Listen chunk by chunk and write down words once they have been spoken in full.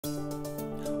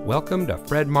Welcome to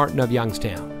Fred Martin of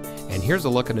Youngstown, and here's a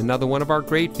look at another one of our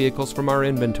great vehicles from our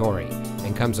inventory,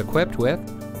 and comes equipped with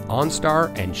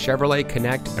OnStar and Chevrolet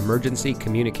Connect emergency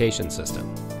communication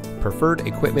system, Preferred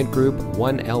Equipment Group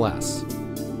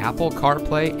 1LS, Apple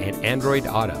CarPlay and Android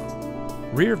Auto,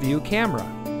 rear view camera,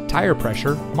 tire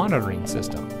pressure monitoring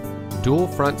system, dual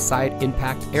front side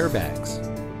impact airbags,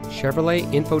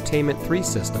 Chevrolet Infotainment 3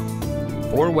 system,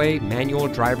 4-way manual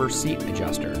driver seat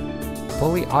adjuster,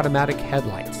 fully automatic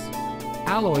headlights,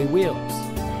 alloy wheels,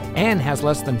 and has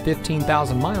less than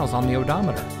 15,000 miles on the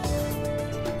odometer.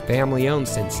 Family owned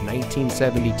since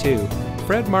 1972,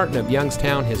 Fred Martin of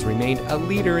Youngstown has remained a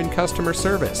leader in customer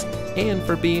service and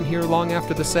for being here long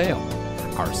after the sale.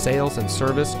 Our sales and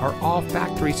service are all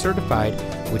factory certified,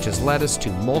 which has led us to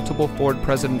multiple Ford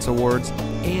President's Awards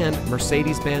and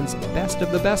Mercedes-Benz Best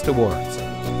of the Best Awards.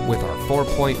 With our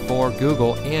 4.4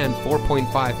 Google and 4.5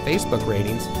 Facebook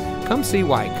ratings, come see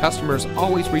why customers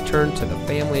always return to the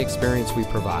family experience we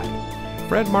provide.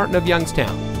 Fred Martin of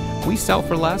Youngstown. We sell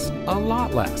for less, a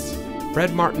lot less.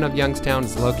 Fred Martin of Youngstown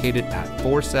is located at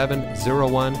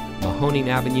 4701 Mahoning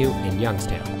Avenue in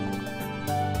Youngstown.